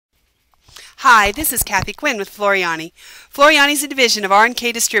Hi, this is Kathi Quinn with Floriani. Floriani is a division of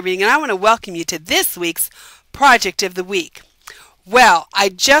R&K Distributing, and I want to welcome you to this week's Project of the Week. Well, I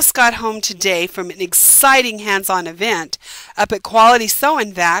just got home today from an exciting hands-on event up at Quality Sew &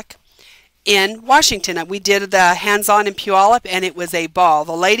 Vac in Washington. We did the hands-on in Puyallup, and it was a ball.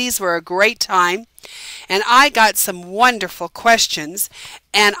 The ladies were a great time, and I got some wonderful questions,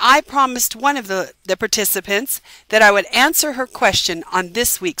 and I promised one of the participants that I would answer her question on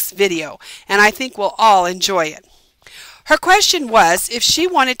this week's video, and I think we'll all enjoy it. Her question was if she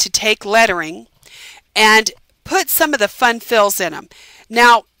wanted to take lettering and put some of the fun fills in them.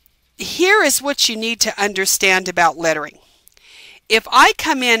 Now, here is what you need to understand about lettering. If I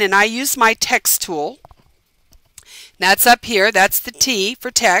come in and I use my text tool, that's up here, that's the T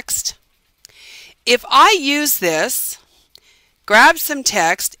for text. If I use this, grab some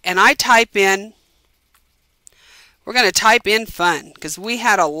text, and I type in, we're going to type in fun because we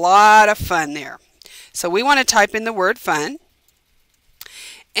had a lot of fun there. So we want to type in the word fun.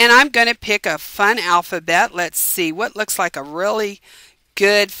 And I'm going to pick a fun alphabet. Let's see what looks like a really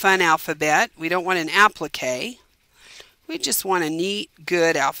good fun alphabet. We don't want an applique. We just want a neat,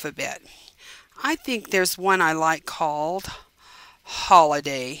 good alphabet. I think there's one I like called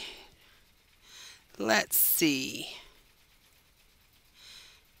Holiday. Let's see.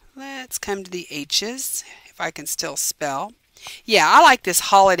 Let's come to the H's, if I can still spell. Yeah, I like this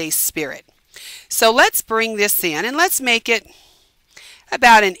Holiday Spirit. So let's bring this in, and let's make it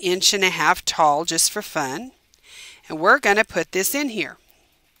about 1.5 inches tall just for fun. And we're going to put this in here.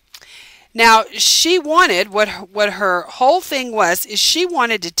 Now, she wanted, what her whole thing was, is she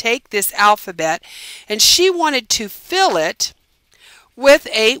wanted to take this alphabet and she wanted to fill it with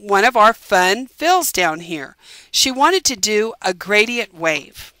one of our fun fills down here. She wanted to do a gradient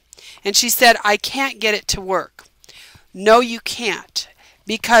wave. And she said, I can't get it to work. No, you can't.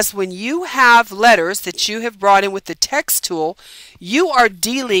 Because when you have letters that you have brought in with the text tool, you are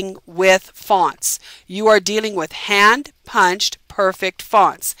dealing with fonts. You are dealing with hand-punched perfect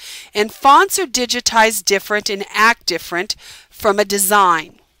fonts. And fonts are digitized different and act different from a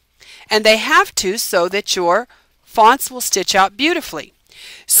design. And they have to so that your fonts will stitch out beautifully.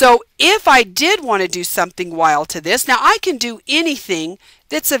 So if I did want to do something wild to this, now I can do anything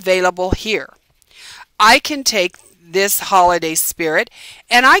that's available here. I can take this Holiday Spirit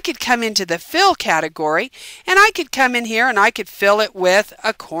and I could come into the fill category and I could come in here and I could fill it with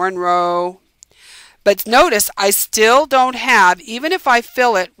a cornrow. But notice I still don't have, even if I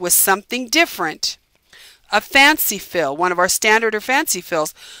fill it with something different, a fancy fill, one of our standard or fancy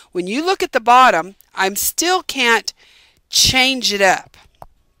fills. When you look at the bottom, I still can't change it up.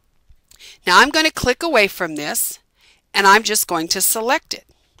 Now I'm going to click away from this and I'm just going to select it.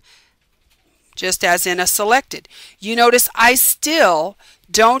 Just as in a selected. You notice I still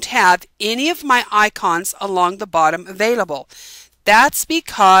don't have any of my icons along the bottom available. That's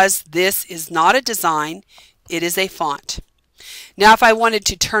because this is not a design, it is a font. Now if I wanted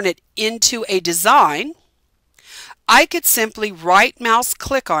to turn it into a design, I could simply right mouse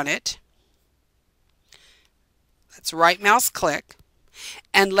click on it. Let's right mouse click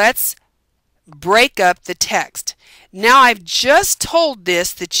and let's break up the text. Now I've just told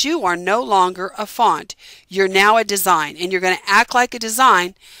this that you are no longer a font. You're now a design and you're going to act like a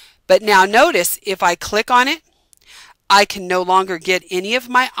design. But now notice if I click on it, I can no longer get any of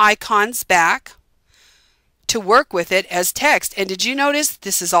my icons back to work with it as text. And did you notice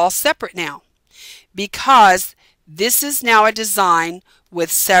this is all separate now? Because this is now a design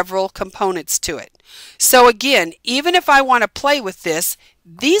with several components to it. So again, even if I want to play with this,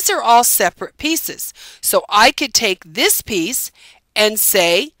 these are all separate pieces. So I could take this piece and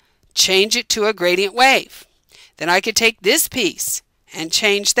say, change it to a gradient wave. Then I could take this piece and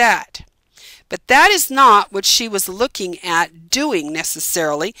change that. But that is not what she was looking at doing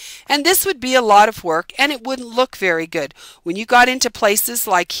necessarily. And this would be a lot of work and it wouldn't look very good. When you got into places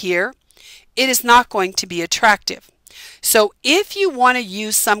like here, it is not going to be attractive. So if you want to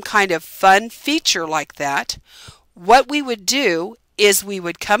use some kind of fun feature like that, what we would do is we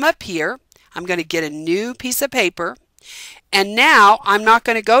would come up here. I'm going to get a new piece of paper. And now I'm not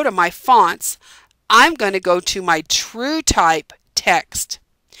going to go to my fonts. I'm going to go to my true type text.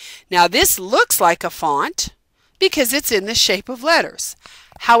 Now this looks like a font because it's in the shape of letters.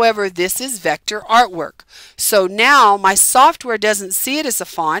 However, this is vector artwork. So now my software doesn't see it as a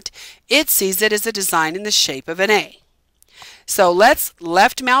font. It sees it as a design in the shape of an A. So let's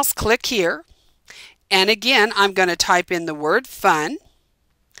left mouse click here. And again, I'm going to type in the word fun.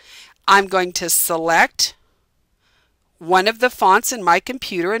 I'm going to select one of the fonts in my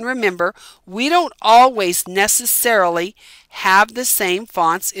computer, and remember, we don't always necessarily have the same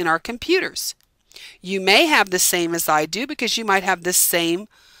fonts in our computers. You may have the same as I do because you might have the same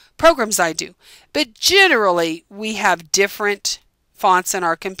programs I do, but generally we have different fonts in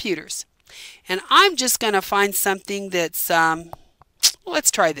our computers. And I'm just going to find something that's,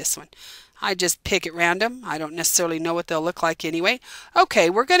 let's try this one. I just pick at random. I don't necessarily know what they'll look like anyway. Okay,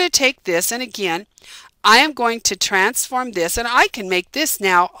 we're going to take this, and again, I am going to transform this, and I can make this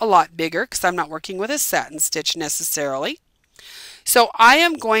now a lot bigger because I'm not working with a satin stitch necessarily. So I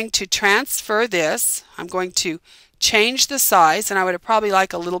am going to transfer this. I'm going to change the size, and I would probably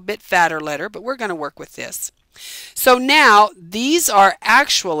like a little bit fatter letter, but we're going to work with this. So now these are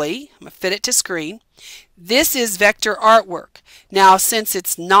actually, I'm going to fit it to screen, this is vector artwork. Now since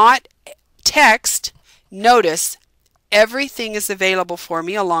it's not text, notice everything is available for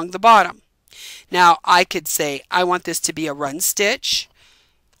me along the bottom. Now I could say I want this to be a run stitch.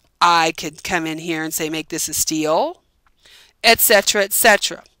 I could come in here and say make this a steel, etc.,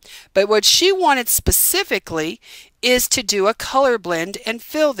 etc. But what she wanted specifically is to do a color blend and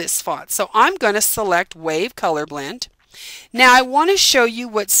fill this font. So I'm going to select Wave Color Blend. Now I want to show you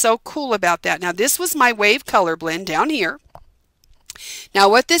what's so cool about that. Now this was my Wave Color Blend down here. Now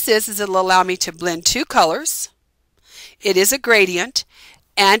what this is it'll allow me to blend two colors. It is a gradient,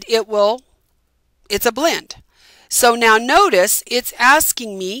 and it's a blend. So now notice it's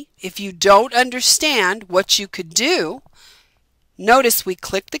asking me, if you don't understand what you could do, notice we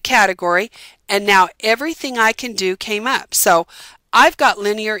clicked the category, and now everything I can do came up. So I've got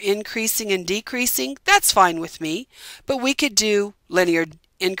linear increasing and decreasing. That's fine with me. But we could do linear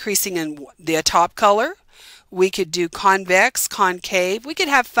increasing in the top color. We could do convex, concave. We could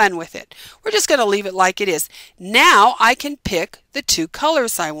have fun with it. We're just going to leave it like it is. Now I can pick the two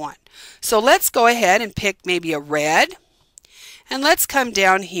colors I want. So let's go ahead and pick maybe a red. And let's come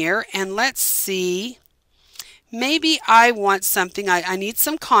down here and let's see. Maybe I want something, I need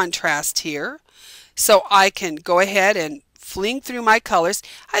some contrast here. So I can go ahead and fling through my colors.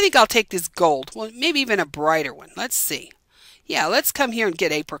 I think I'll take this gold. Well, maybe even a brighter one. Let's see. Yeah, let's come here and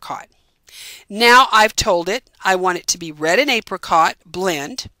get apricot. Now I've told it I want it to be red and apricot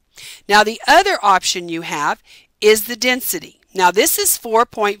blend. Now the other option you have is the density. Now this is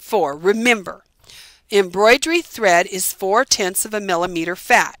 4.4. Remember, embroidery thread is 0.4 of a millimeter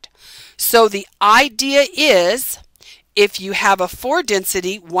fat. So the idea is if you have a 4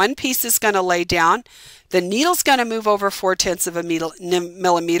 density, one piece is going to lay down, the needle's going to move over 0.4 of a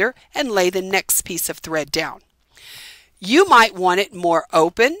millimeter and lay the next piece of thread down. You might want it more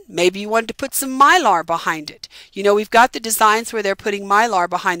open. Maybe you wanted to put some mylar behind it. You know, we've got the designs where they're putting mylar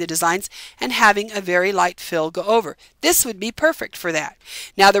behind the designs and having a very light fill go over. This would be perfect for that.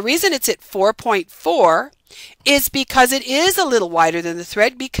 Now the reason it's at 4.4 is because it is a little wider than the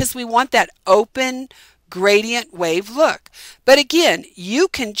thread because we want that open gradient wave look. But again, you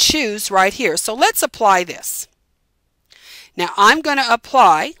can choose right here. So let's apply this. Now I'm going to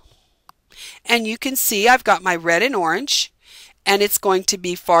apply. And you can see I've got my red and orange, and it's going to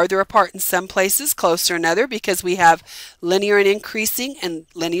be farther apart in some places, closer in other, because we have linear and increasing and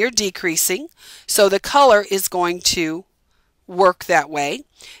linear decreasing. So the color is going to work that way.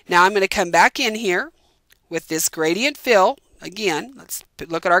 Now I'm going to come back in here with this gradient fill. Again, let's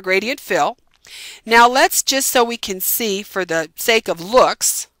look at our gradient fill. Now let's just so we can see for the sake of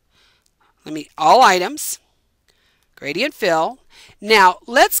looks, all items, gradient fill. Now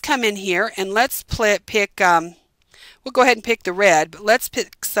let's come in here and let's pick, we'll go ahead and pick the red, but let's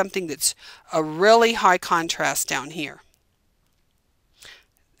pick something that's a really high contrast down here.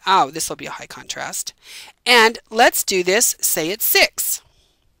 Oh, this will be a high contrast. And let's do this, say it's 6,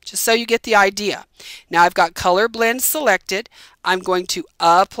 just so you get the idea. Now I've got color blend selected. I'm going to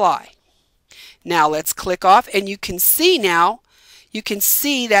apply. Now let's click off, and you can see now, you can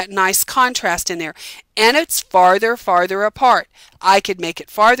see that nice contrast in there. And it's farther apart. I could make it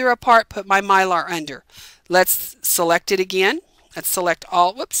farther apart, put my mylar under. Let's select it again. Let's select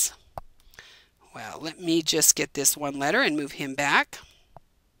all. Whoops. Well, let me just get this one letter and move him back.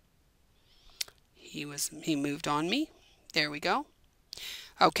 He moved on me. There we go.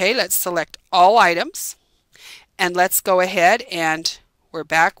 Okay, let's select all items. And let's go ahead and we're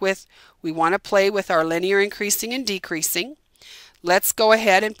back with, we want to play with our linear increasing and decreasing. Let's go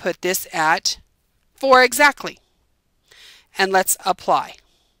ahead and put this at 4 exactly. And let's apply.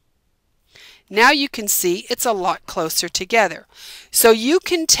 Now you can see it's a lot closer together. So you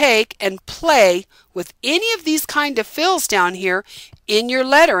can take and play with any of these kind of fills down here in your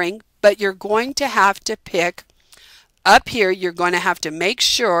lettering, but you're going to have to pick up here you're going to have to make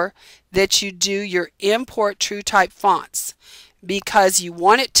sure that you do your import true type fonts, because you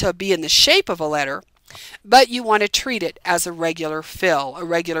want it to be in the shape of a letter, but you want to treat it as a regular fill, a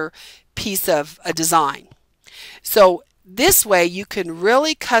regular piece of a design. So this way you can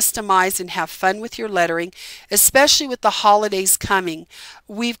really customize and have fun with your lettering, especially with the holidays coming.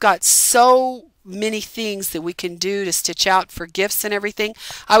 We've got so many things that we can do to stitch out for gifts and everything.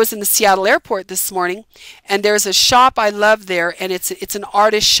 I was in the Seattle airport this morning, and there's a shop I love there, and it's an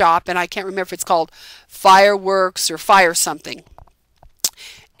artist shop, and I can't remember if it's called Fireworks or Fire something.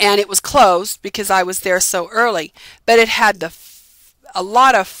 And it was closed because I was there so early, but it had a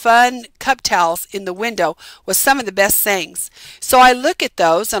lot of fun cup towels in the window with some of the best sayings. So I look at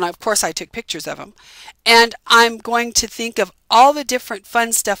those, and of course I took pictures of them, and I'm going to think of all the different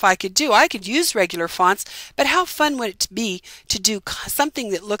fun stuff I could do. I could use regular fonts, but how fun would it be to do something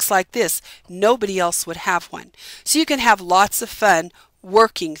that looks like this? Nobody else would have one. So you can have lots of fun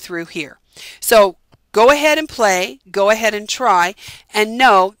working through here. So go ahead and play, go ahead and try, and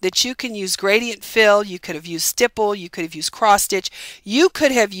know that you can use gradient fill, you could have used stipple, you could have used cross stitch, you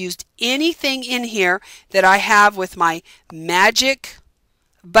could have used anything in here that I have with my magic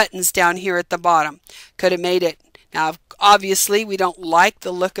buttons down here at the bottom. Could have made it. Now obviously we don't like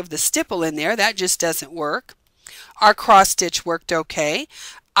the look of the stipple in there, that just doesn't work. Our cross stitch worked okay.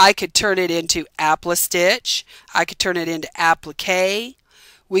 I could turn it into applique stitch, I could turn it into applique.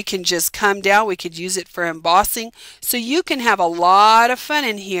 We can just come down, we could use it for embossing. So you can have a lot of fun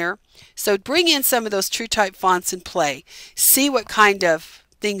in here. So bring in some of those true type fonts and play. See what kind of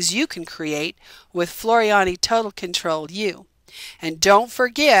things you can create with Floriani Total Control U. And don't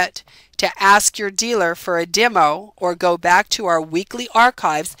forget to ask your dealer for a demo, or go back to our weekly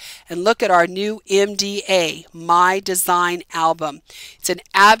archives and look at our new MDA, My Design Album. It's an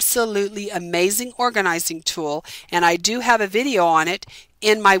absolutely amazing organizing tool, and I do have a video on it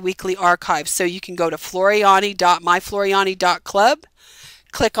in my weekly archive. So you can go to floriani.myfloriani.club,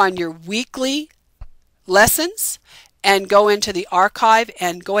 click on your weekly lessons, and go into the archive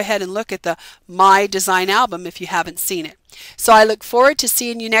and go ahead and look at the My Design Album if you haven't seen it. So I look forward to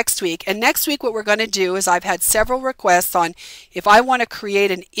seeing you next week. And next week what we're going to do is, I've had several requests on if I want to create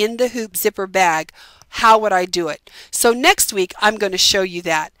an in the hoop zipper bag, how would I do it? So next week I'm going to show you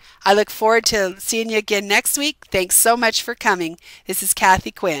that. I look forward to seeing you again next week. Thanks so much for coming. This is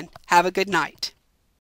Kathi Quinn. Have a good night.